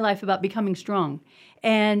time in my life about becoming strong.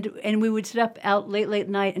 And we would sit up out late at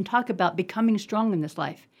night and talk about becoming strong in this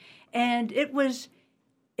life. And it was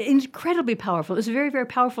incredibly powerful. It was a very, very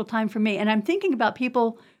powerful time for me. And I'm thinking about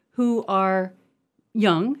people who are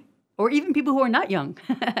young, or even people who are not young,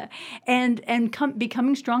 and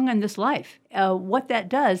becoming strong in this life, what that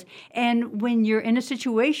does. And when you're in a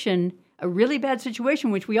situation, a really bad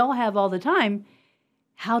situation, which we all have all the time,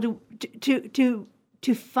 how to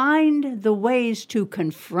find the ways to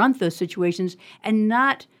confront those situations and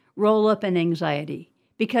not roll up in anxiety,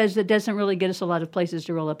 because it doesn't really get us a lot of places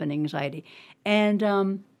to roll up in anxiety. And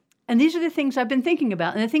these are the things I've been thinking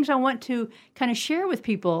about, and the things I want to kind of share with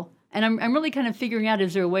people. And I'm really kind of figuring out,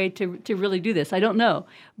 is there a way to really do this? I don't know,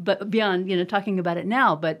 but beyond, talking about it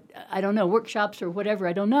now, but I don't know, workshops or whatever,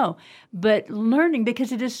 I don't know. But learning,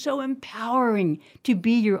 because it is so empowering to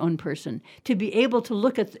be your own person, to be able to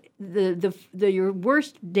look at your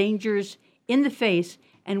worst dangers in the face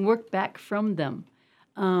and work back from them.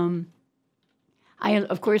 I,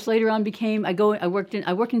 of course, later on I worked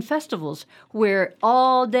in festivals where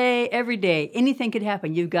all day, every day, anything could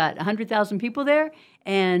happen. You've got 100,000 people there,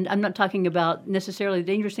 and I'm not talking about necessarily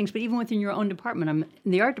dangerous things, but even within your own department, I'm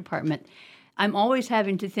in the art department, I'm always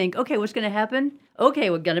having to think, okay, what's going to happen?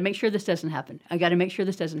 Okay, we've got to make sure this doesn't happen. I got to make sure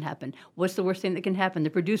this doesn't happen. What's the worst thing that can happen?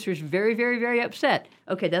 The producer's very, very, very upset.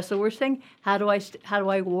 Okay, that's the worst thing. How do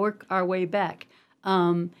I work our way back?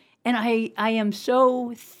 And I am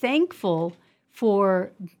so thankful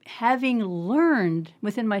for having learned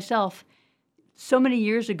within myself so many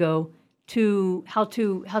years ago how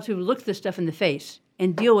to look this stuff in the face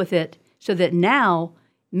and deal with it, so that now,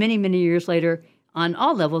 many, many years later, on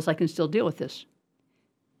all levels, I can still deal with this.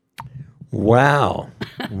 Wow.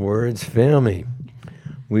 Words fail me.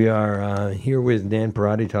 We are here with Nan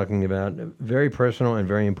Perotti talking about very personal and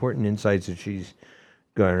very important insights that she's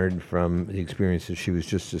garnered from the experiences she was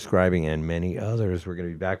just describing, and many others. We're going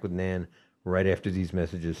to be back with Nan right after these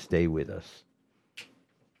messages. Stay with us.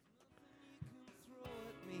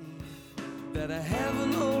 That I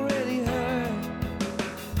haven't already heard.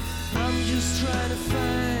 I'm just trying to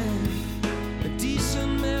find a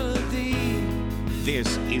decent melody.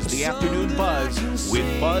 This is the Afternoon Buzz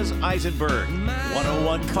with Buzz Eisenberg,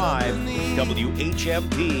 101.5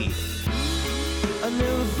 WHMP. I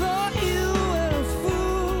never thought you were a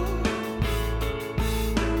fool,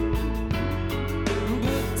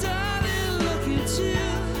 but darling, look at you.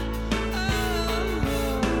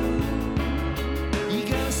 You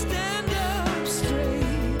gotta stand up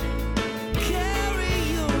straight, carry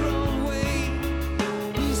your own weight.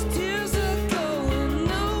 These tears are going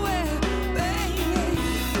nowhere, baby.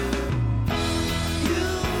 You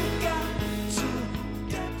got to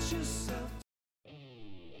get yourself.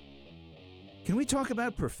 Can we talk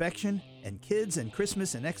about perfection and kids and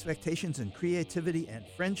Christmas and expectations and creativity and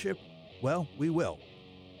friendship? Well, we will,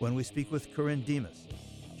 when we speak with Corinne Demas.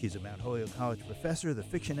 She's a Mount Holyoke College professor, the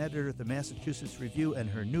fiction editor at the Massachusetts Review, and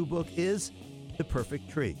her new book is The Perfect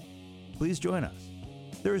Tree. Please join us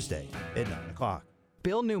Thursday at 9 o'clock.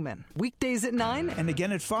 Bill Newman, weekdays at 9 and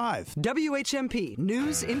again at 5. WHMP,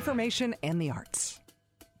 news, information, and the arts.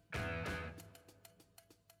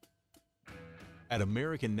 At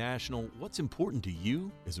American National, what's important to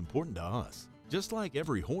you is important to us. Just like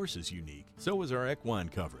every horse is unique, so is our equine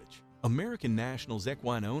coverage. American National's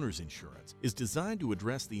Equine Owner's Insurance is designed to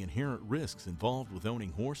address the inherent risks involved with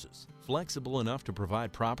owning horses. Flexible enough to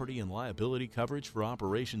provide property and liability coverage for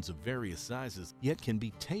operations of various sizes, yet can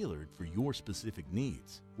be tailored for your specific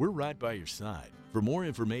needs. We're right by your side. For more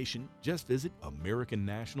information, just visit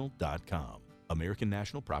AmericanNational.com. American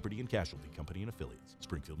National Property and Casualty Company and Affiliates,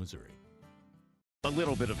 Springfield, Missouri. A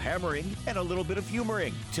little bit of hammering and a little bit of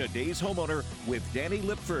humoring. Today's Homeowner with Danny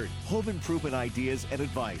Lipford. Home improvement ideas and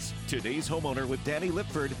advice. Today's Homeowner with Danny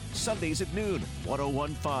Lipford. Sundays at noon.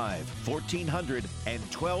 1015, 1400, and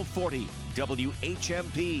 1240.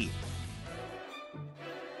 WHMP.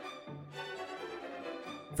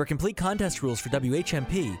 For complete contest rules for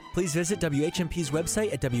WHMP, please visit WHMP's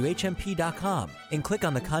website at WHMP.com and click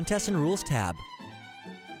on the Contests and Rules tab.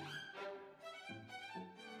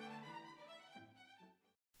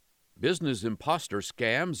 Business imposter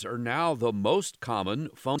scams are now the most common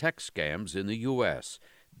phone text scams in the U.S.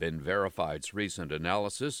 Ben Verified's recent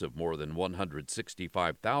analysis of more than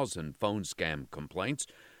 165,000 phone scam complaints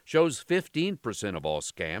shows 15% of all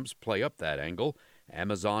scams play up that angle.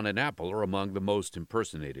 Amazon and Apple are among the most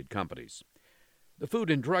impersonated companies. The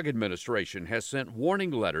Food and Drug Administration has sent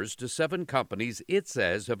warning letters to 7 companies it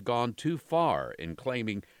says have gone too far in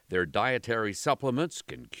claiming their dietary supplements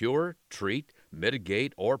can cure, treat,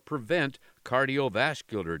 mitigate, or prevent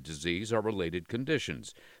cardiovascular disease or related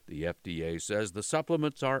conditions. The FDA says the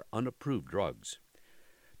supplements are unapproved drugs.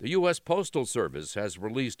 The U.S. Postal Service has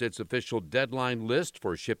released its official deadline list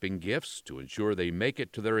for shipping gifts to ensure they make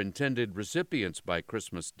it to their intended recipients by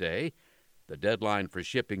Christmas Day. The deadline for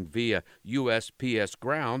shipping via USPS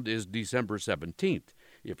Ground is December 17th.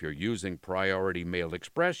 If you're using Priority Mail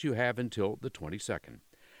Express, you have until the 22nd.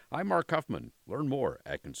 I'm Mark Huffman. Learn more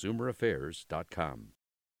at consumeraffairs.com.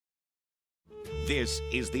 This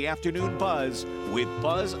is the Afternoon Buzz with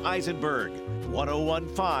Buzz Eisenberg.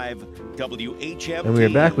 1015 WHMP. And we are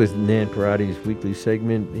back with Nan Parati's weekly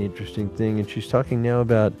segment, The Interesting Thing, and she's talking now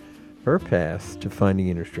about her path to finding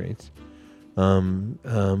inner strength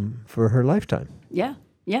for her lifetime. Yeah.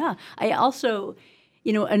 I also,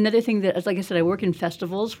 another thing that, like I said, I work in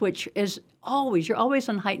festivals, which is you're always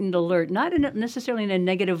on heightened alert, not necessarily in a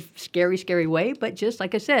negative, scary way, but just,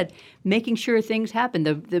 like I said, making sure things happen.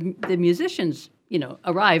 The musicians,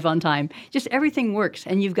 arrive on time. Just everything works,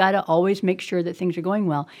 and you've got to always make sure that things are going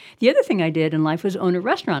well. The other thing I did in life was own a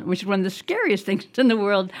restaurant, which is one of the scariest things in the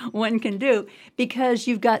world one can do, because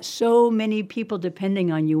you've got so many people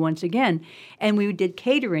depending on you once again. And we did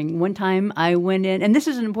catering. One time I went in, and this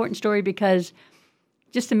is an important story because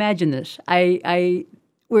just imagine this.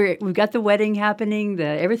 We've got the wedding happening.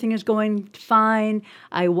 Everything is going fine.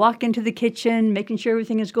 I walk into the kitchen, making sure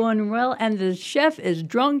everything is going well, and the chef is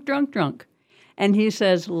drunk. And he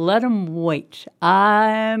says, "Let him wait.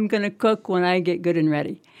 I'm going to cook when I get good and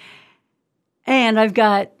ready." And I've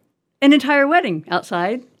got an entire wedding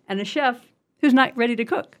outside and a chef who's not ready to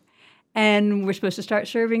cook. And we're supposed to start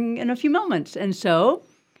serving in a few moments. And so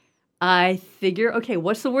I figure, okay,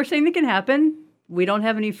 what's the worst thing that can happen? We don't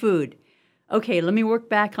have any food. Okay, let me work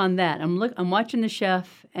back on that. I'm watching the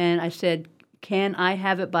chef, and I said, "Can I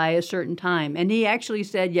have it by a certain time?" And he actually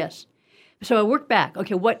said yes. So I worked back.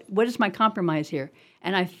 Okay, what is my compromise here?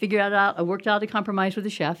 And I worked out a compromise with the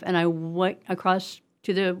chef, and I went across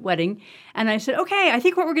to the wedding, and I said, "Okay, I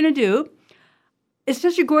think what we're going to do, it's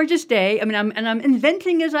such a gorgeous day. I mean, I'm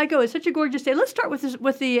inventing as I go. It's such a gorgeous day. Let's start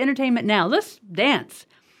with the entertainment now. Let's dance."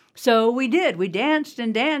 So we did. We danced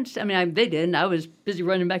and danced. I mean, they didn't. I was busy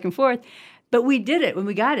running back and forth. But we did it when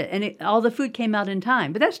we got it, and all the food came out in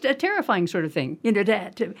time. But that's a terrifying sort of thing,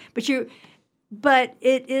 But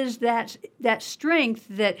it is that strength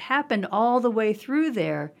that happened all the way through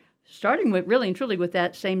there, starting with really and truly with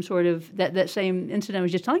that same sort of that same incident I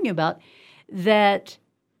was just telling you about, that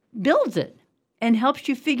builds it and helps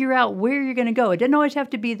you figure out where you're going to go. It doesn't always have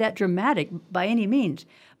to be that dramatic by any means,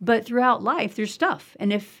 but throughout life there's stuff,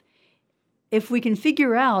 and if we can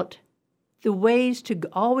figure out the ways to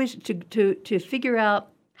always to figure out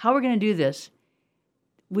how we're going to do this,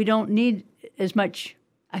 we don't need as much.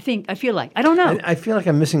 I feel like. I don't know. I feel like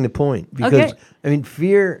I'm missing the point because, Okay. I mean,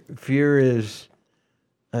 fear is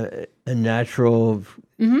a natural,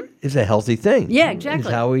 is a healthy thing. Yeah, exactly. It's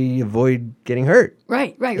how we avoid getting hurt.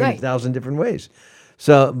 Right. In 1,000 different ways.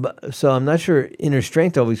 So I'm not sure inner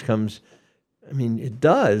strength always comes. I mean, it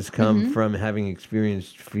does come from having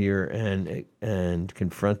experienced fear and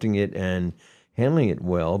confronting it and handling it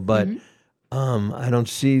well. But I don't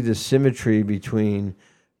see the symmetry between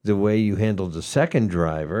the way you handled the second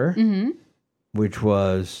driver, which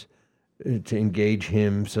was to engage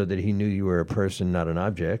him so that he knew you were a person, not an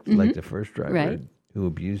object, like the first driver who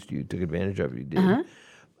abused you, took advantage of you, did.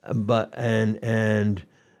 but and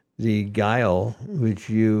the guile which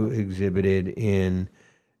you exhibited in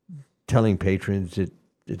telling patrons that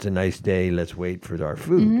it's a nice day, let's wait for our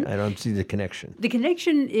food. Mhm. I don't see the connection. The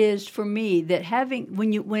connection is for me that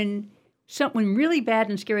when really bad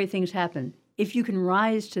and scary things happen, if you can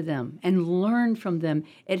rise to them and learn from them,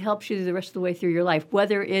 it helps you the rest of the way through your life.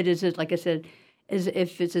 Whether it is, like I said,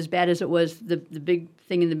 if it's as bad as it was the big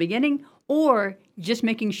thing in the beginning, or just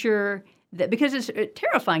making sure that, because it's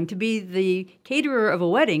terrifying to be the caterer of a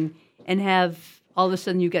wedding and have all of a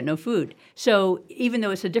sudden you've got no food. So even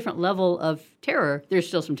though it's a different level of terror, there's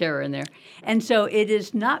still some terror in there. And so it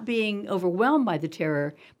is not being overwhelmed by the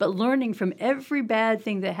terror, but learning from every bad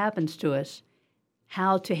thing that happens to us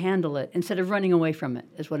how to handle it instead of running away from it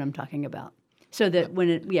is what I'm talking about. So that when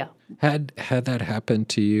it, yeah. Had that happened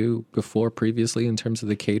to you before previously in terms of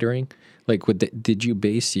the catering? Like, did you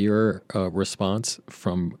base your response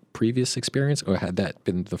from previous experience, or had that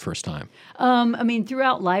been the first time? I mean,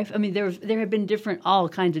 throughout life, I mean, there have been all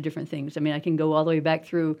kinds of different things. I mean, I can go all the way back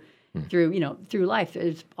through life.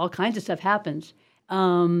 There's all kinds of stuff happens.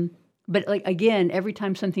 But like again, every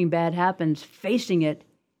time something bad happens, facing it,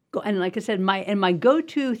 and like I said, my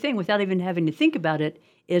go-to thing without even having to think about it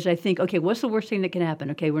is I think, okay, what's the worst thing that can happen?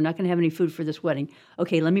 Okay, we're not going to have any food for this wedding.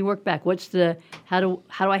 Okay, let me work back. How do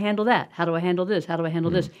I handle that? How do I handle this? How do I handle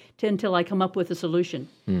this? Until I come up with a solution.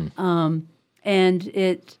 And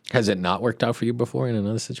it... Has it not worked out for you before in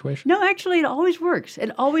another situation? No, actually, it always works.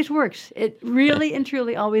 It always works. It really and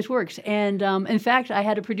truly always works. And in fact, I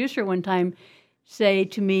had a producer one time say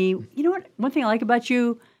to me, you know what, one thing I like about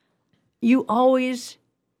you, you always,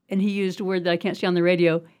 and he used a word that I can't say on the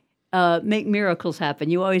radio, make miracles happen.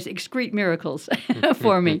 You always excrete miracles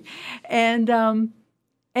for me. And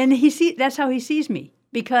that's how he sees me,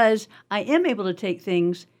 because I am able to take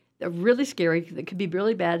things that are really scary, that could be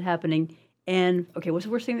really bad happening, and, okay, what's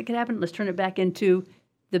the worst thing that could happen? Let's turn it back into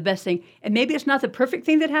the best thing. And maybe it's not the perfect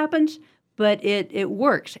thing that happens, but it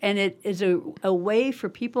works. And it is a way for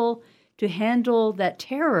people to handle that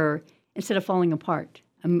terror instead of falling apart.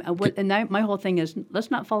 My whole thing is,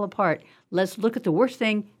 let's not fall apart. Let's look at the worst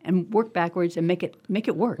thing and work backwards and make it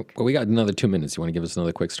work. Well, we got another 2 minutes. You want to give us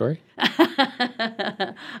another quick story?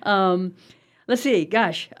 Let's see.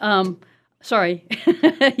 Gosh. Sorry.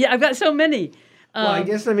 Yeah, I've got so many. Well, I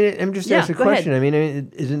guess, I'm just asking a question. Ahead.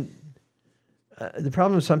 It isn't... the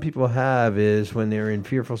problem some people have is when they're in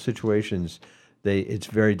fearful situations, it's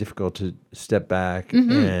very difficult to step back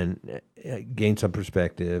and gain some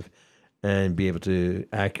perspective and be able to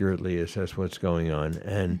accurately assess what's going on.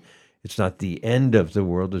 And it's not the end of the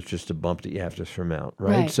world, it's just a bump that you have to surmount,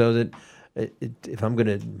 right? So that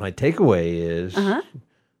my takeaway is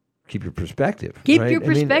keep your perspective. Keep your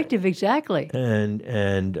perspective, exactly.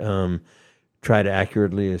 And try to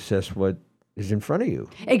accurately assess what is in front of you.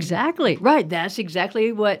 Exactly, right. That's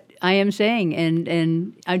exactly what I am saying.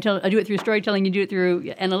 And I do it through storytelling, you do it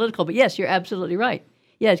through analytical, but yes, you're absolutely right.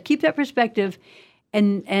 Yes, keep that perspective.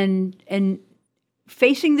 And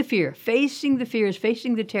facing the fears, facing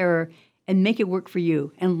the terror, and make it work for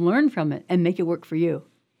you, and learn from it, and make it work for you,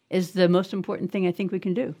 is the most important thing I think we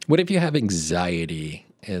can do. What if you have anxiety,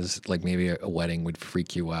 as like maybe a wedding would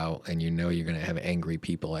freak you out, and you know you're going to have angry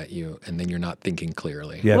people at you, and then you're not thinking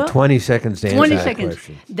clearly? You have 20 seconds to answer that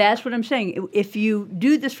question. That's what I'm saying. If you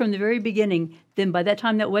do this from the very beginning, then by that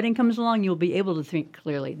time that wedding comes along, you'll be able to think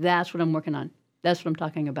clearly. That's what I'm working on. That's what I'm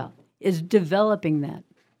talking about, is developing that.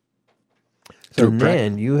 So,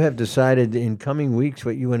 Nan, you have decided in coming weeks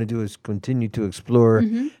what you want to do is continue to explore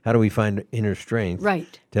how do we find inner strength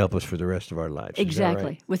to help us for the rest of our lives.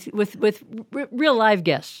 Exactly. Is that right? With real live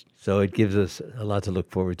guests. So it gives us a lot to look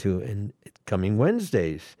forward to in coming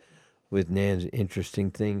Wednesdays with Nan's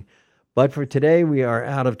interesting thing. But for today, we are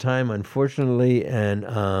out of time, unfortunately, and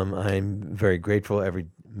I'm very grateful every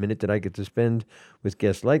minute that I get to spend with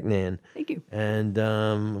guests like Nan. Thank you. And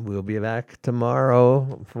we'll be back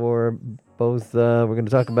tomorrow for both. We're going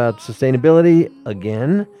to talk about sustainability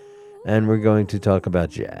again, and we're going to talk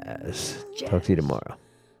about jazz. Talk to you tomorrow.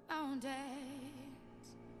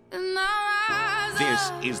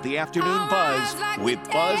 This is the Afternoon Buzz with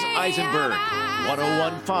Buzz Eisenberg,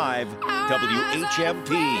 101.5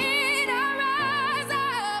 WHMP.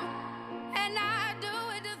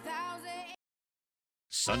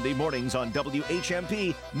 Sunday mornings on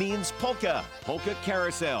WHMP means Polka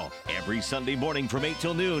Carousel. Every Sunday morning from 8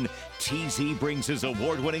 till noon, TZ brings his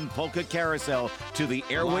award-winning Polka Carousel to the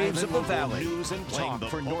airwaves of the Valley. News and talk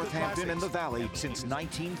for Northampton and the Valley since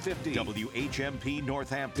 1950. WHMP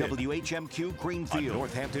Northampton. WHMQ Greenfield. A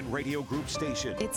Northampton Radio Group station.